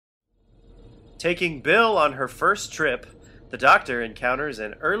Taking Bill on her first trip, the Doctor encounters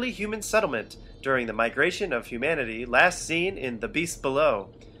an early human settlement during the migration of humanity last seen in The Beast Below.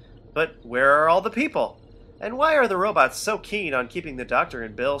 But where are all the people? And why are the robots so keen on keeping the Doctor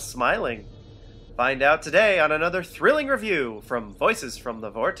and Bill smiling? Find out today on another thrilling review from Voices from the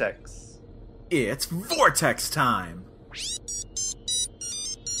Vortex. It's Vortex time!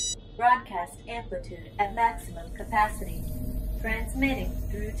 Broadcast amplitude at maximum capacity. Transmitting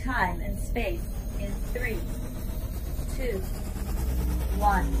through time and space in 3, 2,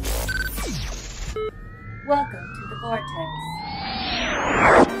 1. Welcome to the Vortex.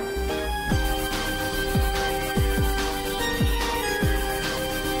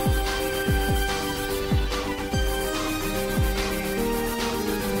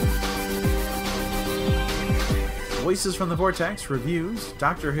 Voices from the Vortex reviews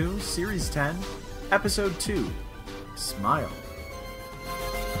Doctor Who Series 10, Episode 2, Smile.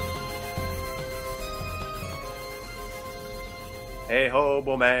 Hey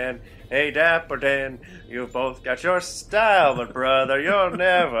hobo man, hey dapper Dan, you've both got your style, but brother, you're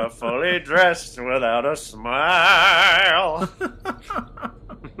never fully dressed without a smile.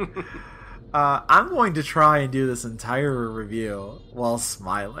 I'm going to try and do this entire review while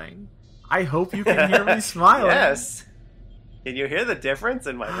smiling. I hope you can hear me smiling. Yes. Can you hear the difference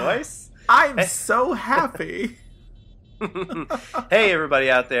in my voice? I'm so happy. Hey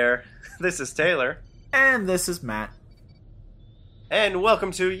everybody out there, this is Taylor. And this is Matt. And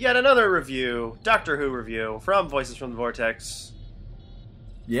welcome to yet another review, Doctor Who review, from Voices from the Vortex.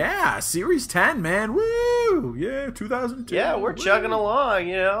 Yeah, Series 10, man. Woo! Yeah, 2002. Yeah, we're chugging along,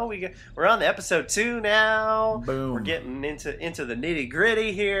 you know. We're on the episode 2 now. Boom. We're getting into the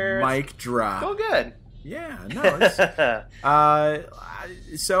nitty-gritty here. Mic drop. Go good. Yeah, no, it's...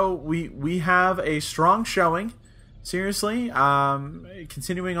 so we have a strong showing. Seriously,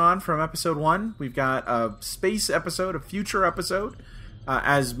 continuing on from episode 1, we've got a space episode, a future episode,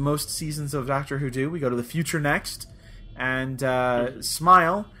 as most seasons of Doctor Who do. We go to the future next, and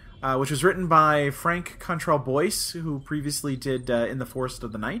Smile, which was written by Frank Contrell Boyce, who previously did In the Forest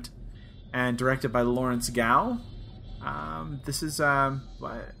of the Night, and directed by Lawrence Gow. This is, I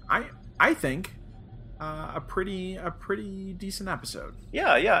think, a pretty decent episode.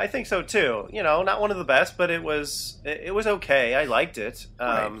 Yeah, I think so too. You know, not one of the best, but it was okay. I liked it.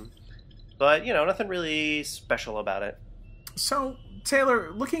 Right. But you know, nothing really special about it. So,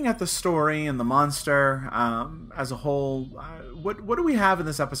 Taylor, looking at the story and the monster as a whole, what do we have in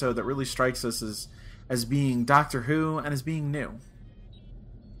this episode that really strikes us as being Doctor Who and as being new?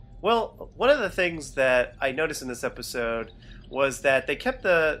 Well, one of the things that I noticed in this episode was that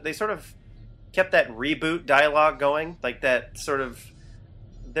they sort of kept that reboot dialogue going, like that sort of,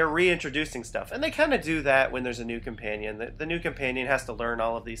 they're reintroducing stuff. And they kind of do that when there's a new companion. The new companion has to learn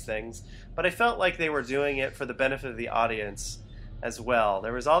all of these things. But I felt like they were doing it for the benefit of the audience as well.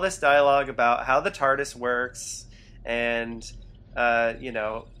 There was all this dialogue about how the TARDIS works, and,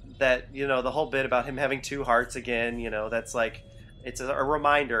 the whole bit about him having two hearts again, that's like, it's a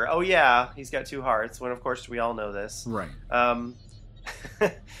reminder, oh yeah, he's got two hearts, when of course we all know this. Right.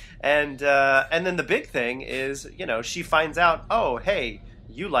 And then the big thing is, she finds out, oh, hey,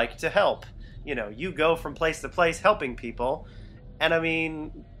 you like to help. You go from place to place helping people. And I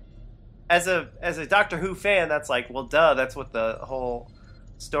mean, as a Doctor Who fan, that's like, well, duh, that's what the whole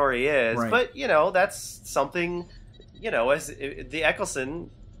story is. Right. But, that's something, as the Eccleston,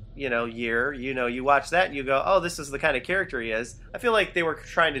 year, you watch that and you go, oh, this is the kind of character he is. I feel like they were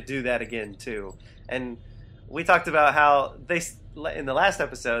trying to do that again, too. And we talked about how in the last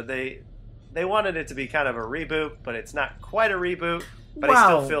episode, they wanted it to be kind of a reboot, but it's not quite a reboot. But I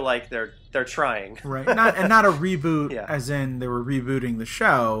still feel like they're trying. Right. Not a reboot yeah. as in they were rebooting the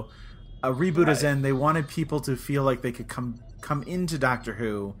show. A reboot as in they wanted people to feel like they could come into Doctor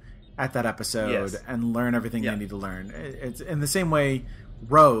Who at that episode yes. and learn everything they need to learn. It's in the same way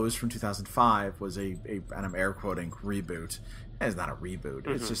Rose from 2005 was a and I'm air quoting reboot. It's not a reboot.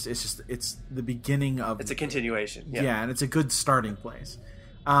 Mm-hmm. It's the beginning of. It's a continuation. Yeah, and it's a good starting place.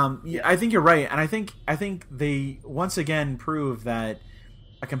 I think you're right, and I think they once again prove that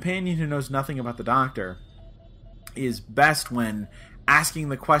a companion who knows nothing about the Doctor is best when asking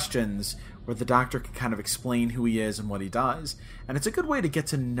the questions where the Doctor can kind of explain who he is and what he does, and it's a good way to get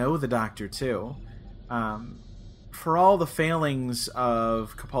to know the Doctor too. For all the failings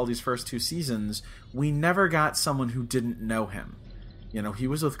of Capaldi's first 2 seasons, we never got someone who didn't know him. He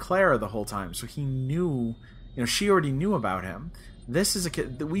was with Clara the whole time, so he knew. She already knew about him. This is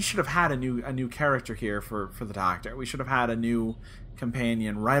we should have had a new character here for the Doctor. We should have had a new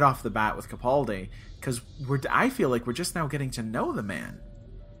companion right off the bat with Capaldi, because I feel like we're just now getting to know the man.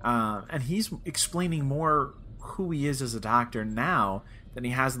 and he's explaining more who he is as a doctor now than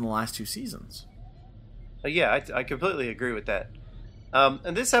he has in the last 2 seasons. Yeah, I completely agree with that.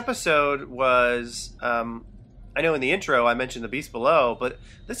 And this episode was, I know in the intro I mentioned The Beast Below, but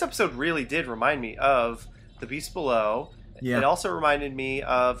this episode really did remind me of The Beast Below. Yeah. It also reminded me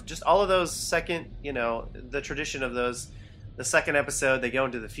of just all of those second, the tradition of those, the second episode, they go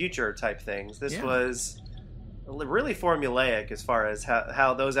into the future type things. This was really formulaic as far as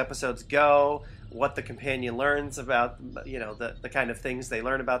how those episodes go, what the companion learns about, the kind of things they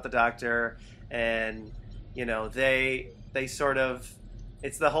learn about the Doctor, and, they sort of,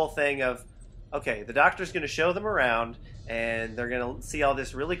 it's the whole thing of, okay, the Doctor's going to show them around, and they're going to see all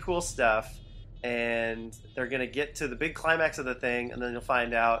this really cool stuff, and they're going to get to the big climax of the thing, and then you'll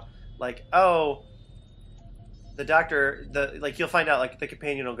find out, like, oh, the Doctor, you'll find out, like, the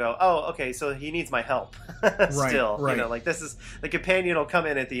companion will go, oh, okay, so he needs my help still. Right. This is, the companion will come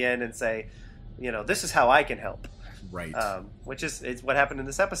in at the end and say, this is how I can help. Right. Which is what happened in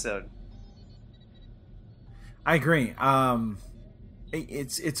this episode. I agree.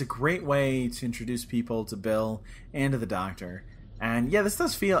 It's a great way to introduce people to Bill and to the Doctor. And yeah, this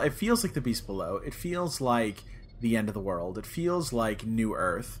does it feels like The Beast Below. It feels like the end of the world. It feels like New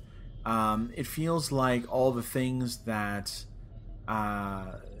Earth. It feels like all the things that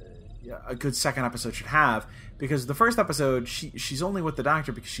a good second episode should have. Because the first episode, she's only with the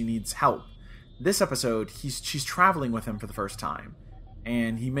Doctor because she needs help. This episode, she's traveling with him for the first time.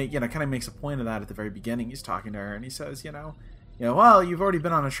 And he kind of makes a point of that at the very beginning. He's talking to her and he says, well, you've already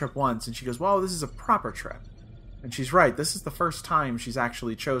been on a trip once. And she goes, well, this is a proper trip. And she's right. This is the first time she's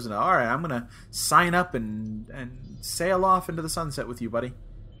actually chosen, all right, I'm going to sign up and sail off into the sunset with you, buddy.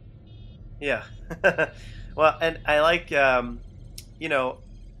 Yeah. Well, and I like, the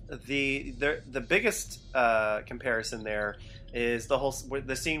biggest comparison there is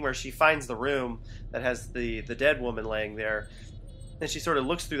the scene where she finds the room that has the dead woman laying there. And she sort of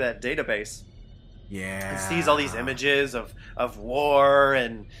looks through that database. Yeah. And sees all these images of war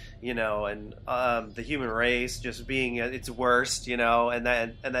and the human race just being at its worst, and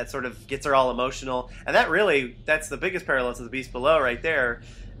that sort of gets her all emotional. And that's the biggest parallel to The Beast Below right there,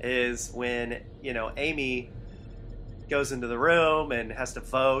 is when Amy goes into the room and has to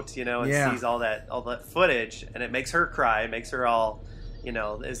vote, and sees all that footage, and it makes her cry. It makes her all,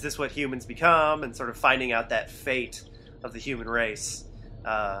 is this what humans become? And sort of finding out that fate of the human race.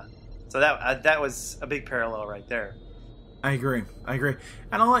 So that was a big parallel right there. I agree.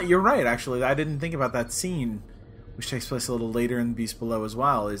 And you're right, actually. I didn't think about that scene, which takes place a little later in Beast Below as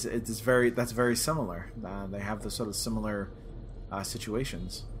well. That's very similar. They have the sort of similar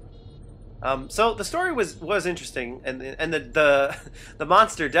situations. So the story was interesting, and the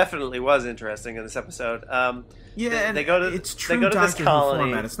monster definitely was interesting in this episode. They go to it's true. They go to this colony.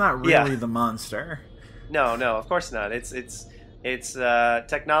 Format. It's not really the monster. No, of course not. It's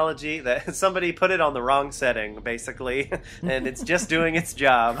technology that somebody put it on the wrong setting, basically, and it's just doing its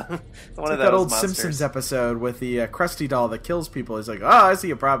job. It's one of those that old monsters. Simpsons episode with the Krusty doll that kills people. He's like, I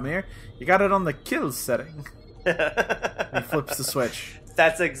see a problem here. You got it on the kill setting. He flips the switch.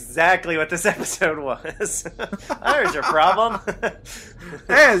 That's exactly what this episode was. There's your problem.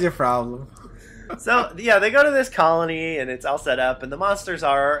 There's your problem. So, yeah, they go to this colony, and it's all set up, and the monsters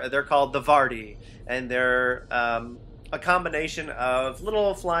they're called the Vardy, and they're a combination of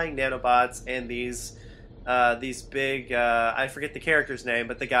little flying nanobots and these big, I forget the character's name,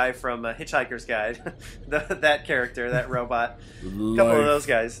 but the guy from Hitchhiker's Guide, that character, that robot, a couple of those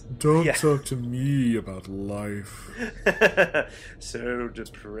guys. Don't talk to me about life. So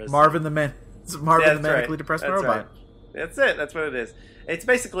depressing. Marvin the manically depressed robot. Right. That's it. That's what it is. It's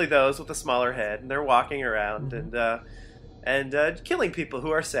basically those with a smaller head, and they're walking around and killing people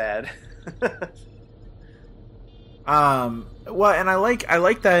who are sad. Well, and I like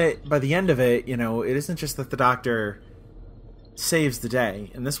that by the end of it, it isn't just that the Doctor saves the day.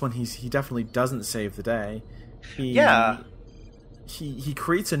 In this one, he definitely doesn't save the day. He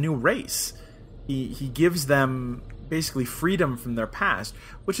creates a new race. He gives them basically freedom from their past,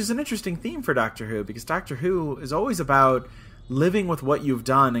 which is an interesting theme for Doctor Who, because Doctor Who is always about living with what you've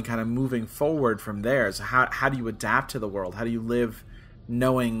done and kind of moving forward from there. So how do you adapt to the world? How do you live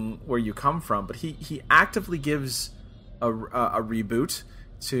knowing where you come from? But he actively gives a reboot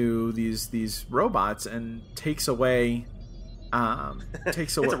to these robots and takes away.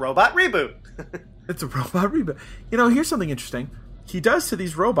 It's a robot reboot. It's a robot reboot. Here's something interesting. He does to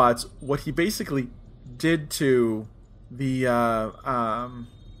these robots what he basically did to the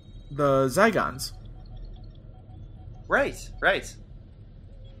Zygons. Right.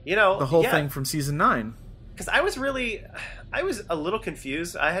 The whole thing from season 9. Because I was really, I was a little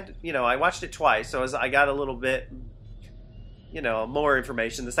confused. I had, I watched it twice, so I got a little bit, more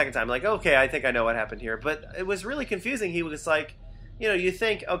information the second time. Like, okay, I think I know what happened here, but it was really confusing. He was like, you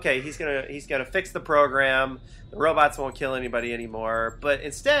think, okay, he's gonna fix the program, the robots won't kill anybody anymore, but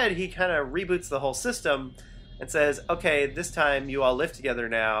instead he kind of reboots the whole system and says, okay, this time you all live together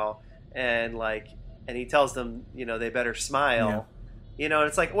now, and he tells them, they better smile. Yeah. And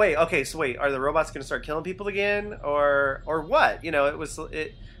it's like, wait, are the robots going to start killing people again, or what?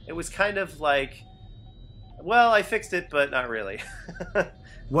 It was kind of like, well, I fixed it, but not really.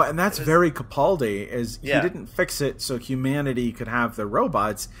 Well, and that's very Capaldi. He Yeah. didn't fix it so humanity could have the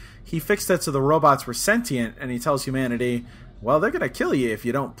robots. He fixed it so the robots were sentient, and he tells humanity, well, they're going to kill you if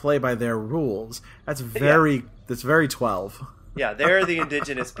you don't play by their rules. That's very 12. Yeah, they're the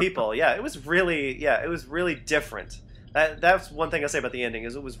indigenous people. Yeah, it was really different. That's one thing I'll say about the ending,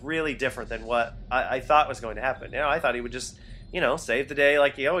 is it was really different than what I thought was going to happen. I thought he would just, save the day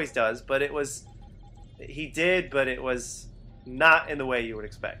like he always does, but he did, but it was not in the way you would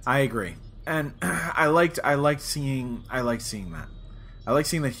expect. I agree. And I liked seeing that. I like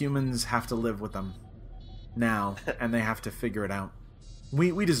seeing that humans have to live with them now, and they have to figure it out.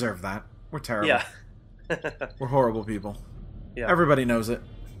 We deserve that. We're terrible. Yeah. We're horrible people. Yeah. Everybody knows it.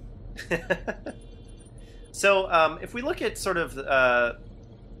 So, if we look at sort of the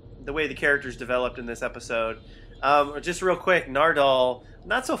way the characters developed in this episode, just real quick, Nardal,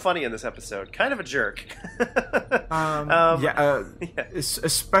 not so funny in this episode, kind of a jerk.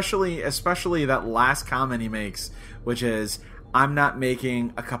 Especially that last comment he makes, which is, "I'm not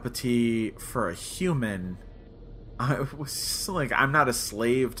making a cup of tea for a human." It was just like, I'm not a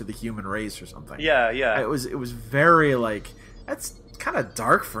slave to the human race or something. Yeah. It was very that's kind of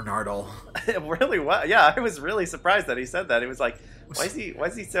dark for Nardal. It really was. Yeah, I was really surprised that he said that. It was like, why is he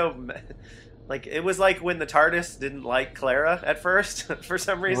so like, it was like when the TARDIS didn't like Clara at first for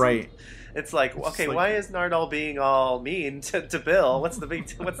some reason. Right. It's like, okay, why is Nardal being all mean to Bill? What's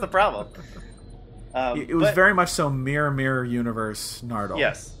the problem? It was very much so mirror universe Nardal.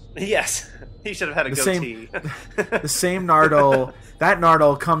 Yes. He should have had a goatee. The same Nardal. That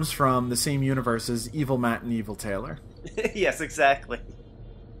Nardal comes from the same universe as Evil Matt and Evil Taylor. Yes, exactly.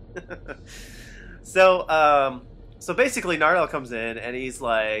 So basically Nardal comes in and he's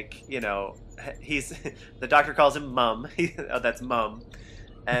like, the doctor calls him Mum. That's Mum.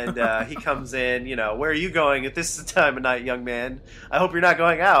 And he comes in, where are you going at this time of night, young man? I hope you're not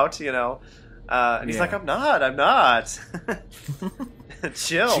going out, and he's like, I'm not.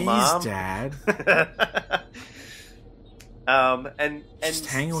 Chill, Jeez, Mom. Dad. And just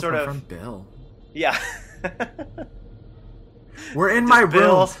hanging with my friend Bill. Yeah. We're in my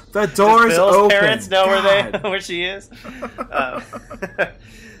room. The door's open. Parents know God. where she is.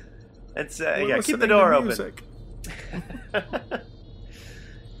 It's keep the listening door to open. music.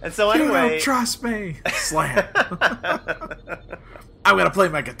 And so You anyway, don't trust me. Slam. I'm gonna play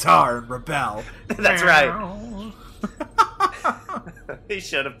my guitar and rebel. That's right. He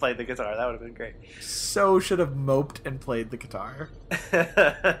should have played the guitar. That would have been great. So should have moped and played the guitar.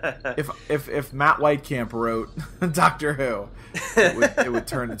 If Matt Whitecamp wrote Doctor Who, it would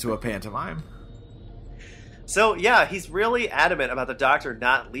turn into a pantomime. So yeah, he's really adamant about the Doctor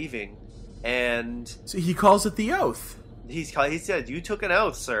not leaving, and so he calls it the oath. He said, "You took an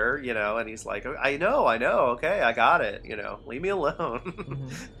oath, sir." And he's like, "I know. Okay, I got it. Leave me alone." Mm-hmm.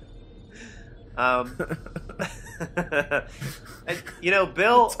 And,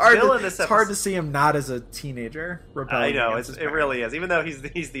 Bill in this episode, it's hard to see him not as a teenager. I know, it really is. Even though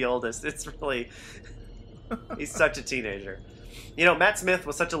he's the oldest, it's really he's such a teenager. Matt Smith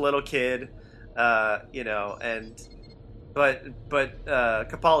was such a little kid, but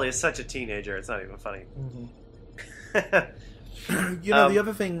Capaldi is such a teenager. It's not even funny. Mm-hmm. The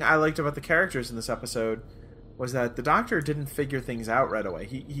other thing I liked about the characters in this episode was that the Doctor didn't figure things out right away.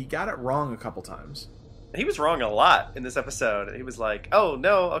 He got it wrong a couple times. He was wrong a lot in this episode. He was like, "Oh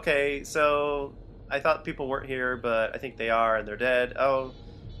no, okay, so I thought people weren't here, but I think they are, and they're dead. Oh,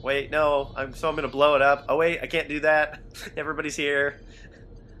 wait, no, I'm going to blow it up. Oh wait, I can't do that. Everybody's here.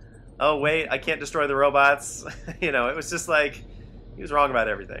 Oh wait, I can't destroy the robots." It was just like he was wrong about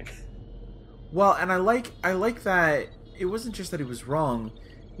everything. Well, and I like that it wasn't just that he was wrong.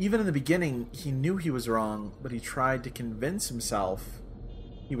 Even in the beginning, he knew he was wrong, but he tried to convince himself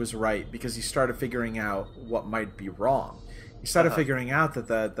he was right because he started figuring out what might be wrong. He started figuring out that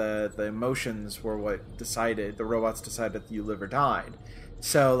the emotions were what decided, the robots decided that you live or died.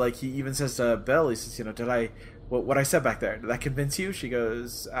 So, he even says to Bill, he says, what I said back there, did that convince you? She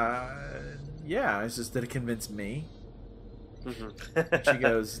goes, yeah. It's just, did it convince me? Mm-hmm. She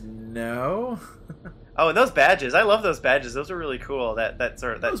goes, "No." Oh, and those badges! I love those badges. Those are really cool. That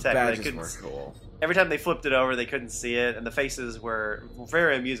Those tech. badges were cool. Every time they flipped it over, they couldn't see it, and the faces were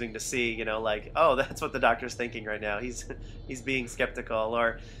very amusing to see. You know, like, oh, that's what the doctor's thinking right now. He's being skeptical,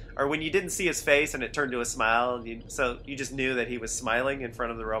 or when you didn't see his face and it turned to a smile, so you just knew that he was smiling in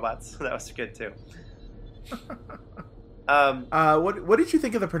front of the robots. That was good too. What did you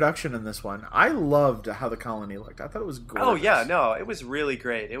think of the production in this one? I loved how the colony looked. I thought it was gorgeous. Oh yeah, no, it was really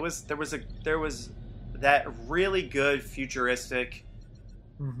great. There was that really good futuristic,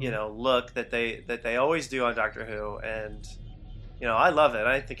 look that they always do on Doctor Who, and I love it.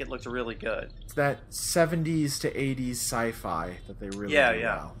 I think it looked really good. It's that 70s to 80s sci-fi that they really do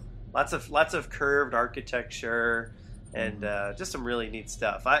well. Lots of curved architecture and just some really neat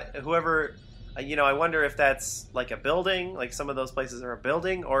stuff. I wonder if that's like a building, like some of those places are a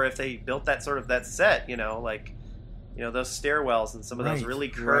building, or if they built that set, those stairwells and some of those really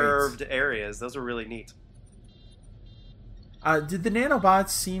curved areas. Those are really neat. Did the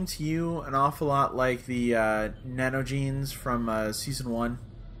nanobots seem to you an awful lot like the nanogenes from season 1?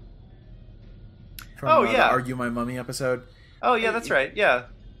 From the Argue My Mummy episode? Oh yeah, that's right. Yeah.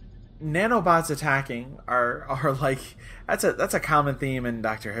 Nanobots attacking are like that's a common theme in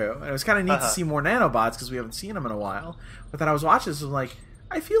Doctor Who, and it was kind of neat to see more nanobots because we haven't seen them in a while. But then I was watching this and was like,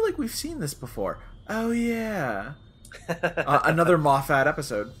 I feel like we've seen this before. Oh yeah, another Moffat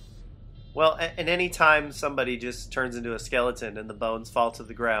episode. Well, and any time somebody just turns into a skeleton and the bones fall to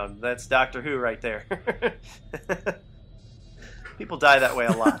the ground, that's Doctor Who right there. People die that way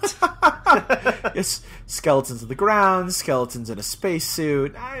a lot. Yes, skeletons on the ground, skeletons in a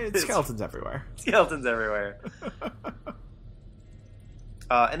spacesuit. Skeletons everywhere. Skeletons everywhere.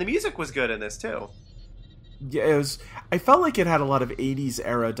 And the music was good in this too. Yeah, it was. I felt like it had a lot of '80s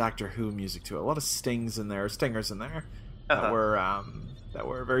era Doctor Who music to it. A lot of stingers in there that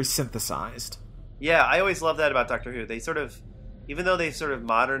were very synthesized. Yeah, I always love that about Doctor Who. They sort of, even though they sort of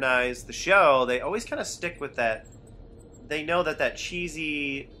modernized the show, they always kind of stick with that. They know that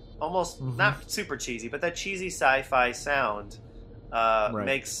cheesy, almost not super cheesy, but that cheesy sci-fi sound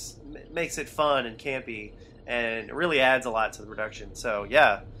makes it fun and campy, and it really adds a lot to the production. So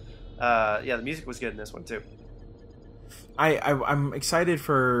the music was good in this one too. I'm excited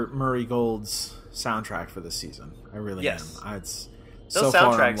for Murray Gold's soundtrack for this season. I really am. Those so soundtracks,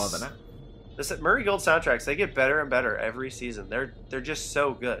 far I'm loving it. The Murray Gold soundtracks, they get better and better every season. They're just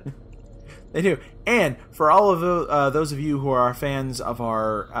so good. They do. And for all of those of you who are fans of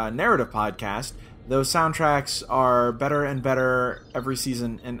our narrative podcast, those soundtracks are better and better every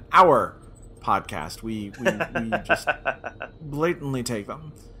season in our podcast. We just blatantly take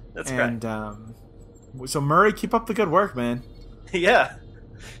them. That's right. And so Murray, keep up the good work, man. Yeah.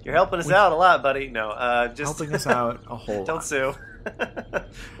 You're helping us out a lot, buddy. No, just helping us out a whole lot. Don't sue.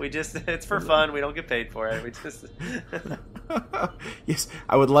 It's for fun. We don't get paid for it. We just Yes,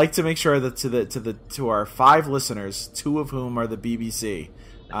 I would like to make sure that to our 5 listeners, 2 of whom are the BBC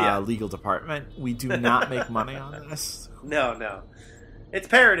legal department, we do not make money on this. No. It's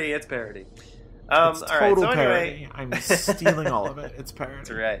parody. It's parody. It's total all right, so parody. Anyway... I'm stealing all of it. It's parody.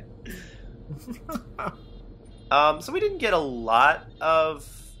 That's right. So we didn't get a lot of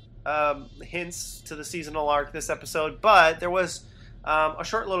hints to the seasonal arc this episode, but there was a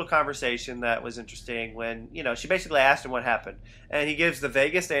short little conversation that was interesting when, she basically asked him what happened. And he gives the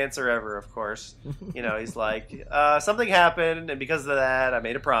vaguest answer ever, of course. He's like, something happened, and because of that, I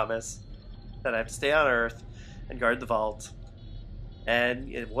made a promise that I have to stay on Earth and guard the vault.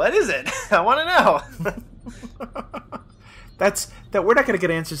 And what is it? I want to know. That we're not going to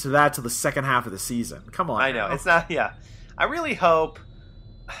get answers to that till the second half of the season. Come on. I know. It's not, yeah. I really hope...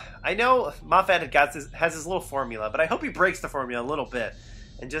 I know Moffat has his little formula, but I hope he breaks the formula a little bit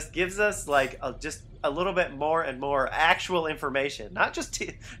and just gives us just a little bit more and more actual information, not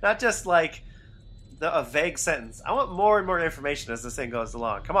just like a vague sentence. I want more and more information as this thing goes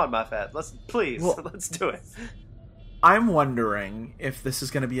along. Come on, Moffat, let's do it. I'm wondering if this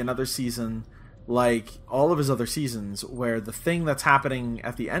is going to be another season like all of his other seasons, where the thing that's happening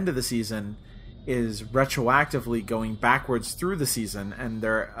at the end of the season is retroactively going backwards through the season, and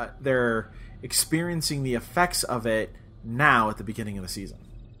they're experiencing the effects of it now at the beginning of the season.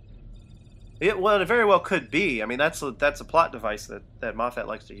 It very well could be. I mean, that's a plot device that Moffat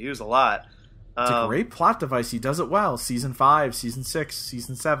likes to use a lot. It's a great plot device. He does it well. Season 5, Season 6,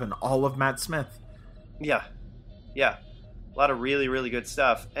 Season 7, all of Matt Smith. Yeah. A lot of really, really good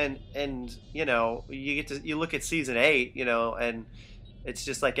stuff. And you look at Season 8, and it's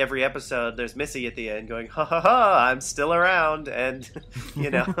just like every episode, there's Missy at the end going, ha ha ha, I'm still around, and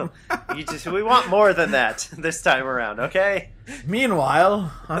we want more than that this time around, okay?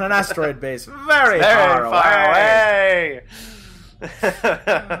 Meanwhile, on an asteroid base, very far away.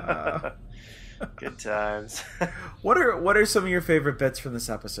 Good times. What are some of your favorite bits from this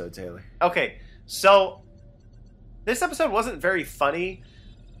episode, Taylor? Okay, so this episode wasn't very funny.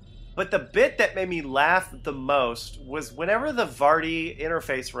 But the bit that made me laugh the most was whenever the Vardy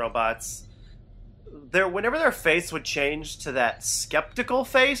interface robots, whenever their face would change to that skeptical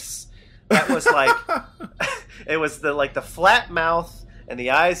face, that was like, it was the flat mouth and the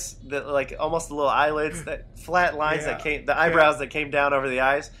eyes, almost the little eyelids, that flat lines the eyebrows that came down over the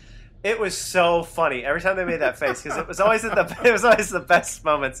eyes. It was so funny every time they made that face because it was always the best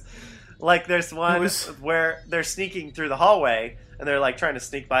moments. Like there's one where they're sneaking through the hallway and they're like trying to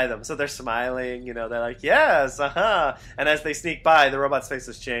sneak by them, so they're smiling. They're like, "Yes, and as they sneak by, the robot's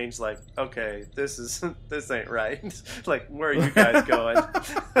faces change. Like, okay, this ain't right. Like, where are you guys going?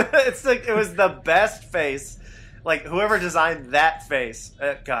 It's like it was the best face. Like whoever designed that face,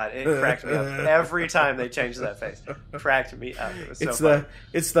 God, it cracked me up every time they changed that face. Cracked me up. It was so funny.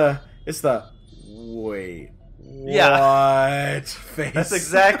 It's the wait. What face? That's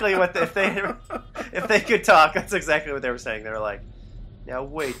exactly what if they could talk. That's exactly what they were saying. They were like, "Now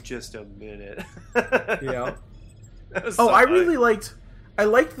wait just a minute." Yeah. I really liked. I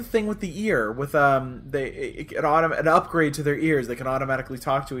liked the thing with the ear with an upgrade to their ears. They can automatically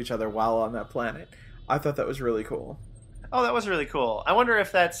talk to each other while on that planet. I thought that was really cool. Oh, that was really cool. I wonder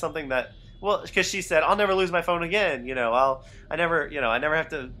if that's something that. Well, because she said, "I'll never lose my phone again." I'll never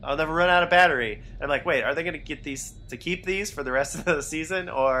run out of battery. And I'm like, wait, are they going to keep these for the rest of the season,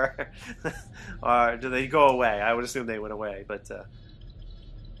 or do they go away? I would assume they went away, but.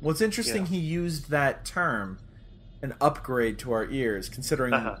 Well, it's interesting he used that term, an upgrade to our ears,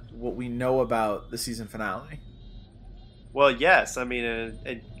 considering what we know about the season finale. Well, yes, I mean,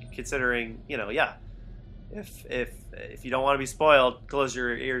 and considering if you don't want to be spoiled, close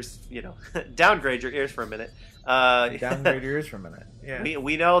your ears, downgrade your ears for a minute. Downgrade your ears for a minute. Yeah.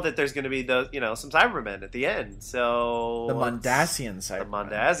 We know that there's going to be some Cybermen at the end. So the Mondasian Cybermen.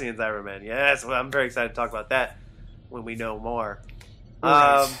 The Mondasian Cybermen. Yes, well, I'm very excited to talk about that when we know more.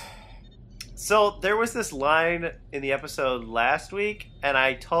 Right. So there was this line in the episode last week, and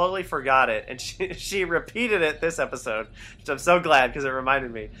I totally forgot it, and she repeated it this episode, which I'm so glad because it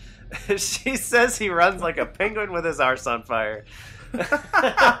reminded me. She says he runs like a penguin with his arse on fire.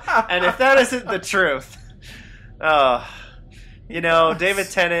 And if that isn't the truth, David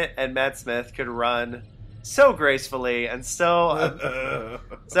Tennant and Matt Smith could run so gracefully and so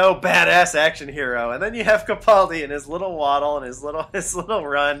badass action hero, and then you have Capaldi and his little waddle and his little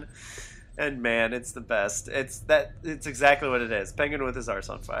run, and man, it's the best. It's exactly what it is. Penguin with his arse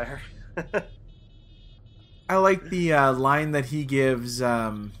on fire. I like the line that he gives.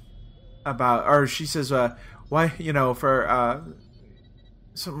 She says, why, for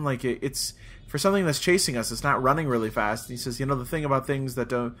something like it's for something that's chasing us, it's not running really fast. And he says, the thing about things that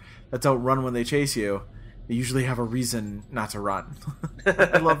don't run when they chase you, they usually have a reason not to run.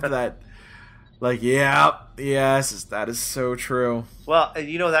 I loved that. Like, yes, that is so true. Well, and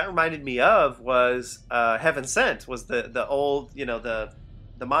that reminded me of was Heaven Sent was the old, the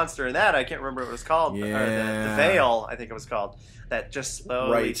monster in that. I can't remember what it was called. Yeah. Or the Veil, I think it was called. That just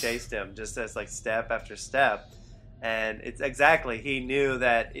slowly chased him, just as like step after step, and it's exactly he knew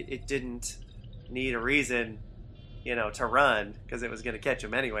that it didn't need a reason, to run because it was going to catch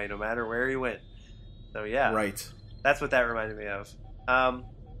him anyway, no matter where he went. So that's what that reminded me of.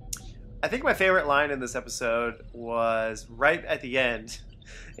 I think my favorite line in this episode was right at the end.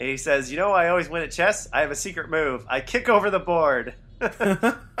 And he says, "I always win at chess. I have a secret move. I kick over the board."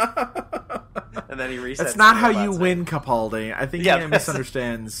 And then he resets. That's not how you win, Capaldi. I think he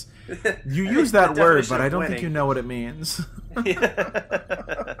misunderstands. You use that word, but I don't think you know what it means. And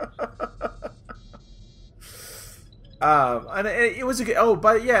it was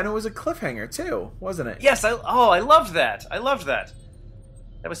and it was a cliffhanger too, wasn't it? Yes. I loved that.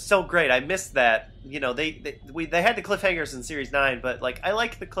 That was so great. I missed that. They had the cliffhangers in Series 9, but I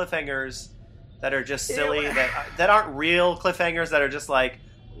like the cliffhangers that are just silly, that aren't real cliffhangers, that are just like,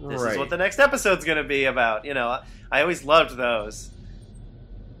 this is what the next episode's going to be about. I always loved those,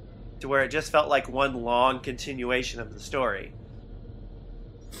 to where it just felt like one long continuation of the story.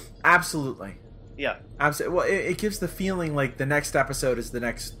 Absolutely. Yeah. Absolutely. Well, it gives the feeling like the next episode is the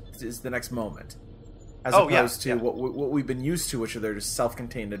next moment, as opposed to what we've been used to, which are they're just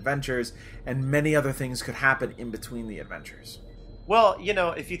self-contained adventures, and many other things could happen in between the adventures. Well,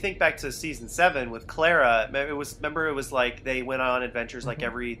 if you think back to season 7 with Clara, it was like they went on adventures like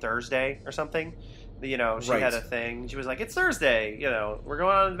every Thursday or something. She had a thing. She was like, it's Thursday, we're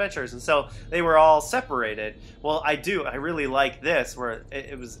going on adventures. And so they were all separated. Well, I really like this, where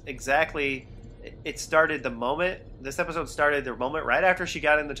it was exactly, it started this episode started the moment right after she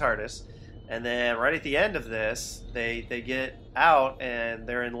got in the TARDIS. And then right at the end of this, they get out and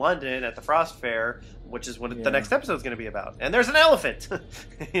they're in London at the Frost Fair, which is what the next episode is going to be about. And there's an elephant.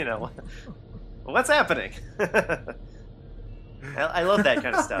 What's happening? I love that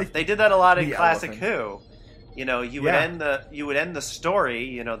kind of stuff. They did that a lot in classic Who. You would end the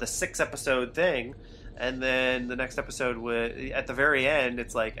story, the 6-episode thing, and then the next episode would, at the very end,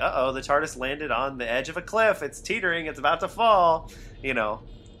 it's like, the TARDIS landed on the edge of a cliff. It's teetering. It's about to fall.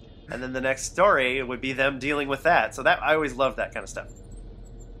 And then the next story would be them dealing with that. So I always loved that kind of stuff.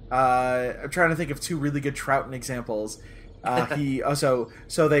 I'm trying to think of 2 really good Troughton examples. So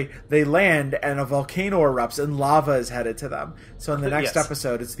they land and a volcano erupts and lava is headed to them. So in the next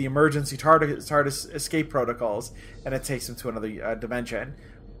episode, it's the emergency TARDIS escape protocols, and it takes them to another dimension.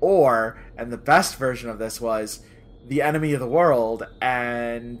 And the best version of this was the enemy of the world,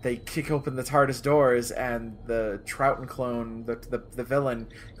 and they kick open the TARDIS doors, and the Troughton clone, the villain,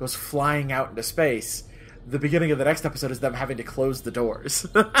 goes flying out into space. The beginning of the next episode is them having to close the doors.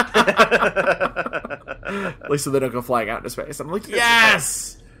 At least so they don't go flying out into space. I'm like,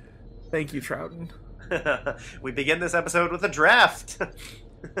 yes! Thank you, Troughton. We begin this episode with a draft.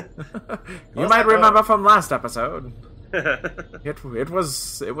 You might remember from last episode. It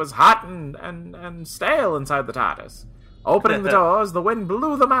was hot and stale inside the TARDIS. Opening the doors, the wind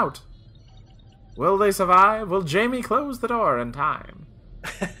blew them out. Will they survive? Will Jamie close the door in time?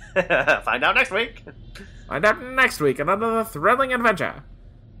 Find out next week. Find out next week in another thrilling adventure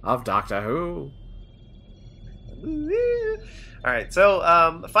of Doctor Who. All right, so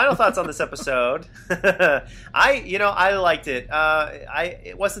final thoughts on this episode. I liked it.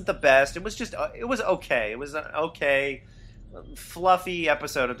 It wasn't the best. It was okay. It was an okay, fluffy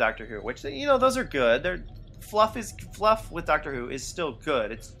episode of Doctor Who, which those are good. Fluff with Doctor Who is still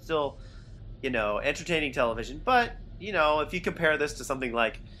good. It's still entertaining television. But if you compare this to something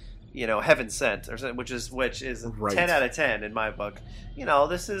like Heaven Sent, or something, which is right. 10 out of 10 in my book.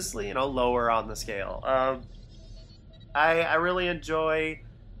 This is lower on the scale. I really enjoy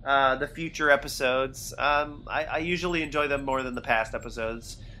the future episodes. I usually enjoy them more than the past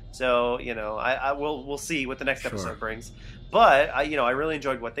episodes. So we'll see what the next episode brings. But I really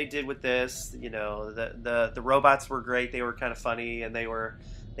enjoyed what they did with this. The robots were great. They were kind of funny, and they were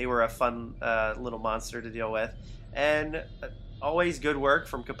a fun little monster to deal with. And always good work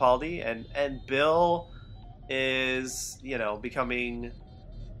from Capaldi, and Bill is becoming.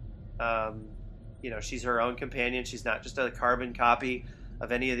 She's her own companion. She's not just a carbon copy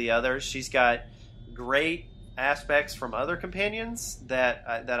of any of the others. She's got great aspects from other companions that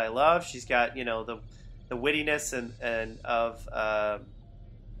I love. She's got the wittiness and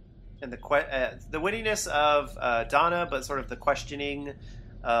the wittiness of Donna, but sort of the questioning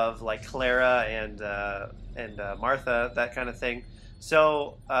of like Clara and Martha, that kind of thing.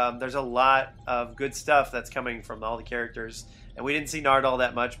 So there's a lot of good stuff that's coming from all the characters. And we didn't see Nardole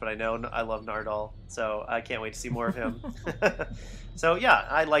that much, but I know I love Nardole, so I can't wait to see more of him. So yeah,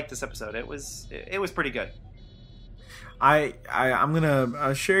 I liked this episode. It was pretty good. I'm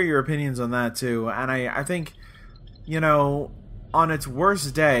gonna share your opinions on that too, and I think on its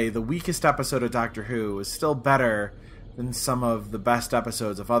worst day, the weakest episode of Doctor Who is still better than some of the best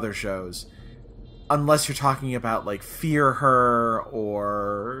episodes of other shows, unless you're talking about like Fear Her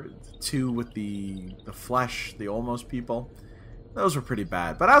or 2 with the Flesh, the Almost people. Those were pretty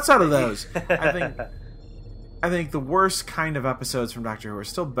bad. But outside of those, I think the worst kind of episodes from Doctor Who are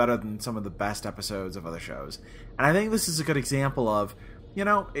still better than some of the best episodes of other shows. And I think this is a good example of,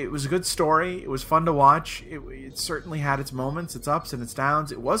 it was a good story. It was fun to watch. It certainly had its moments, its ups and its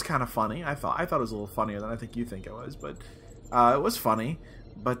downs. It was kind of funny. I thought it was a little funnier than I think you think it was. But it was funny.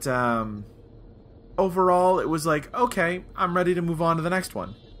 But overall, it was like, okay, I'm ready to move on to the next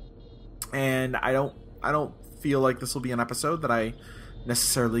one. And I don't feel like this will be an episode that I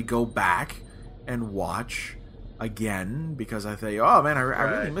necessarily go back and watch again, because I think, oh man, I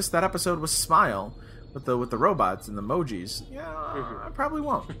really missed that episode with Smile with the robots and the emojis. Yeah, I probably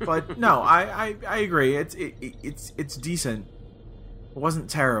won't. But no, I agree. It's decent. It wasn't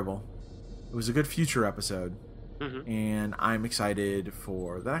terrible. It was a good future episode, and I'm excited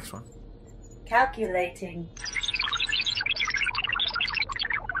for the next one. Calculating.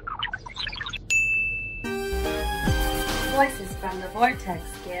 Voices from the Vortex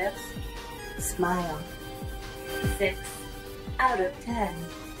gives Smile. 6 out of 10.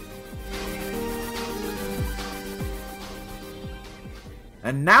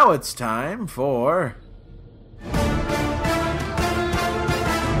 And now it's time for...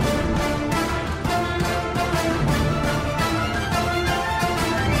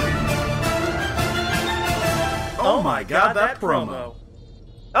 Oh my god, that promo.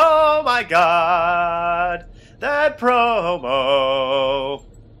 Oh my god, that promo.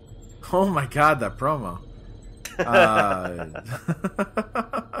 Oh my god, that promo.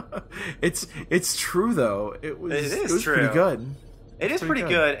 It's true though. It was true. Pretty good. It is pretty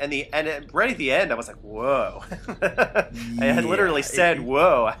good, and right at the end, I was like, "Whoa!" I had literally said,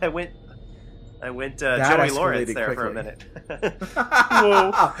 "Whoa!" I went Joey Lawrence there for a minute.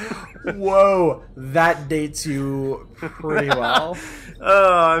 Whoa, whoa! That dates you pretty well.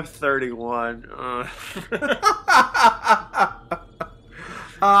 Oh, I'm 31.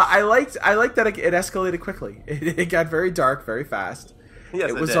 I liked that it escalated quickly. It got very dark very fast. Yes,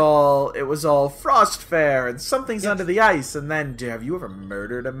 it was all frost fair and something's under the ice, and then have you ever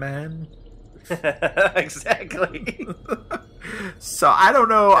murdered a man? Exactly. So I don't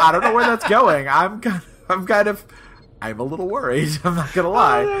know where that's going. I'm a little worried. I'm not gonna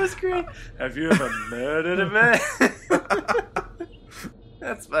lie. Oh, that was great. Have you ever murdered a man?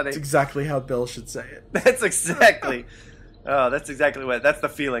 That's funny. That's exactly how Bill should say it. That's exactly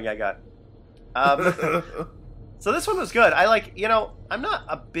the feeling I got. So this one was good. I'm not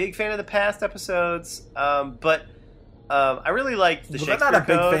a big fan of the past episodes, but I really liked the Shakespeare I'm not a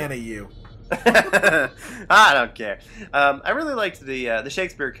big Code. fan of you. I don't care. I really liked the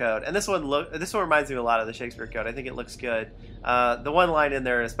Shakespeare Code, and this one reminds me a lot of the Shakespeare Code. I think it looks good. The one line in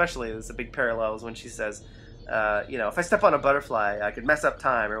there, especially, is a big parallel, is when she says, if I step on a butterfly, I could mess up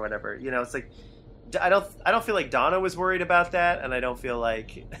time or whatever. It's like I don't feel like Donna was worried about that, and I don't feel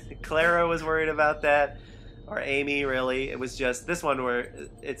like Clara was worried about that, or Amy really. It was just this one where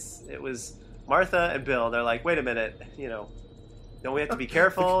it was Martha and Bill. They're like, wait a minute, don't we have to be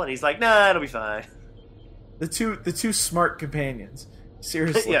careful? And he's like, nah, it'll be fine. The two smart companions.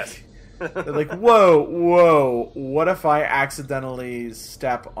 Seriously. Yes. They're like, whoa, what if I accidentally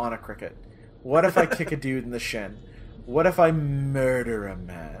step on a cricket? What if I kick a dude in the shin? What if I murder a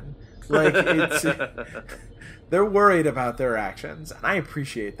man? Like, they're worried about their actions, and I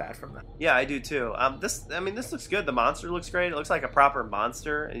appreciate that from them. Yeah, I do too. This looks good. The monster looks great. It looks like a proper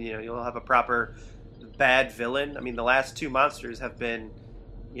monster, and you'll have a proper bad villain. I mean, the last two monsters have been,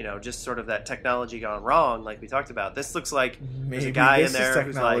 just sort of that technology gone wrong, like we talked about. This looks like there's a guy in there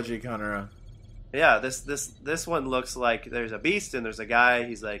who's like, yeah, this one looks like there's a beast and there's a guy.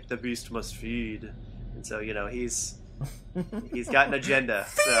 He's like, the beast must feed, and so he's got an agenda.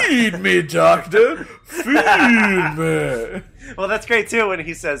 Feed me, doctor. Feed me. Well, that's great too when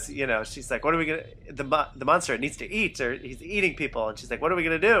he says, she's like, what are we gonna? The monster needs to eat, or he's eating people, and she's like, what are we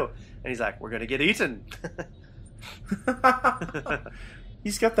gonna do? And he's like, we're gonna get eaten.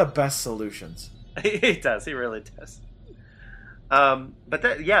 He's got the best solutions. He does. He really does. But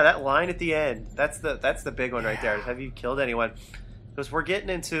that line at the end, that's the big one right there. Have you killed anyone? Because we're getting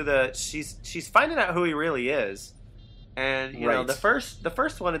into she's finding out who he really is. And right. the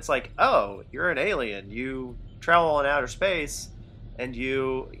first one, it's like, oh, you're an alien. You travel in outer space, and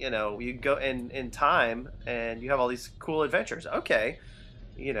you go in time, and you have all these cool adventures. Okay,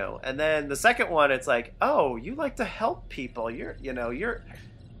 And then the second one, it's like, oh, you like to help people. You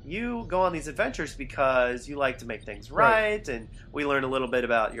go on these adventures because you like to make things right, and we learn a little bit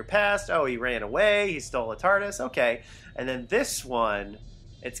about your past. Oh, he ran away. He stole a TARDIS. Okay, and then this one.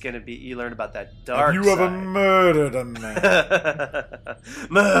 It's going to be, you learn about that dark side. Have you ever murdered a man?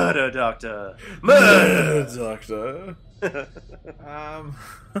 Murder, doctor. Murder, doctor.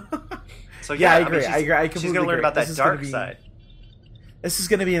 So yeah, I agree. I completely she's going to learn about that dark side. This is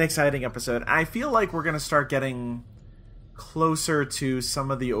going to be an exciting episode. I feel like we're going to start getting closer to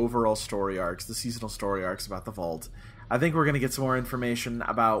some of the overall story arcs, the seasonal story arcs about the Vault. I think we're going to get some more information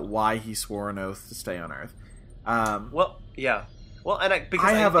about why he swore an oath to stay on Earth. Yeah. Well, and in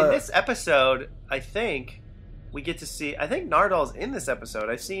this episode, I think we get to see. I think Nardal's in this episode.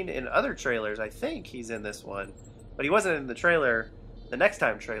 I've seen in other trailers. I think he's in this one, but he wasn't in the trailer, the next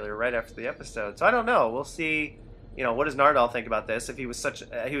time trailer, right after the episode. So I don't know. We'll see. What does Nardal think about this? If he was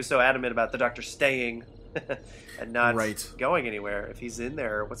so adamant about the Doctor staying and not going anywhere. If he's in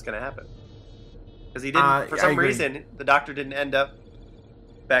there, what's going to happen? Because he didn't. For some reason, the Doctor didn't end up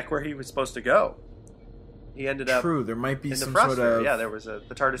back where he was supposed to go. He ended up. True, there might be in some the sort of. Yeah, there was the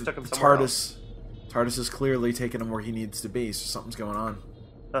TARDIS took him somewhere else. TARDIS is clearly taking him where he needs to be, so something's going on.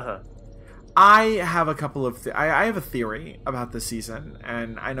 I have a couple of. I have a theory about this season,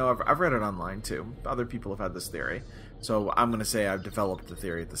 and I know I've read it online too. Other people have had this theory, So I'm going to say I've developed the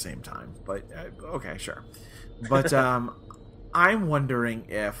theory at the same time. But, okay, sure. But I'm wondering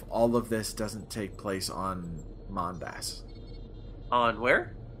if all of this doesn't take place on Mondas. On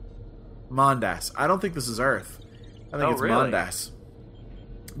where? Mondas. I don't think this is Earth. I think it's really? Mondas.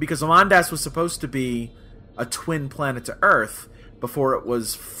 Because Mondas was supposed to be a twin planet to Earth before it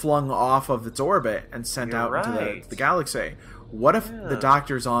was flung off of its orbit and sent out into the galaxy. What if the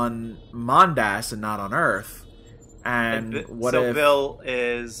Doctor's on Mondas and not on Earth? And what if Bill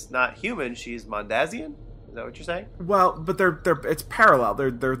is not human? She's Mondasian. Is that what you're saying? Well, but they're it's parallel.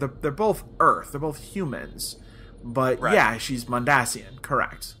 They're both Earth. They're both humans. But yeah, she's Mondasian.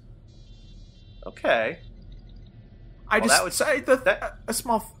 Correct. Okay. That would say a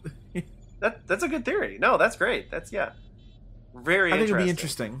small. That's a good theory. No, that's great. That's very. I think it'd be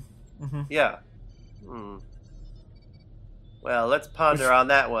interesting. Mm-hmm. Yeah. Well, let's ponder on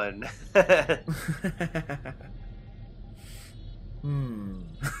that one.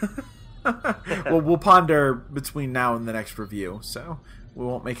 Well, we'll ponder between now and the next review, so we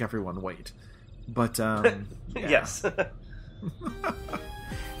won't make everyone wait. But yes.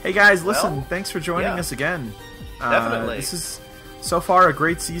 Hey guys, listen! Thanks for joining us again. Definitely. This is so far a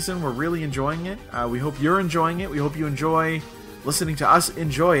great season. We're really enjoying it. We hope you're enjoying it. We hope you enjoy listening to us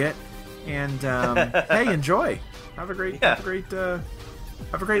enjoy it. And hey, enjoy. Have a great week.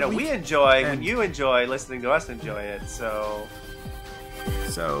 We enjoy when you enjoy listening to us enjoy it. So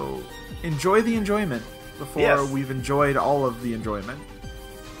enjoy the enjoyment before we've enjoyed all of the enjoyment.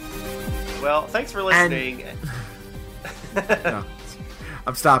 Well, thanks for listening. No,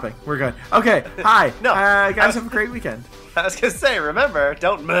 I'm stopping. We're good. Okay. Hi. No, guys, have a great weekend. I was gonna say, remember,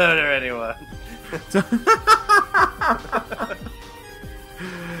 don't murder anyone.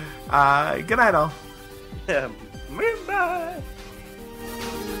 Good night, all. Bye.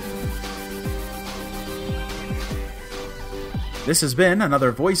 This has been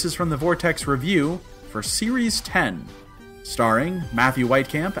another Voices from the Vortex review for Series 10, starring Matthew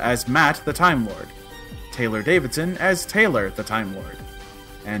Whitecamp as Matt the Time Lord, Taylor Davidson as Taylor the Time Lord,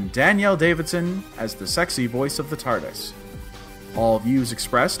 and Danielle Davidson as the sexy voice of the TARDIS. All views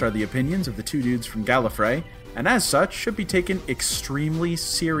expressed are the opinions of the two dudes from Gallifrey, and as such should be taken extremely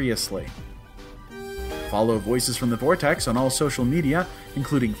seriously. Follow Voices from the Vortex on all social media,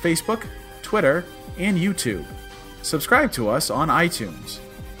 including Facebook, Twitter, and YouTube. Subscribe to us on iTunes.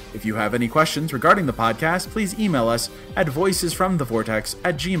 If you have any questions regarding the podcast, please email us at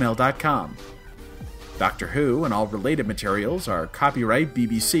voicesfromthevortex@gmail.com. Doctor Who and all related materials are copyright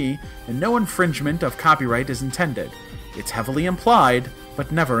BBC, and no infringement of copyright is intended. It's heavily implied,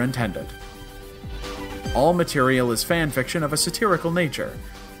 but never intended. All material is fan fiction of a satirical nature.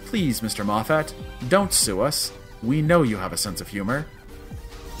 Please, Mr. Moffat, don't sue us. We know you have a sense of humor.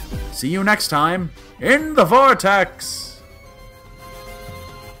 See you next time in the Vortex!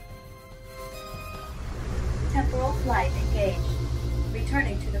 Temporal flight engaged.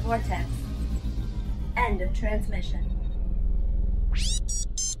 Returning to the vortex. End of transmission.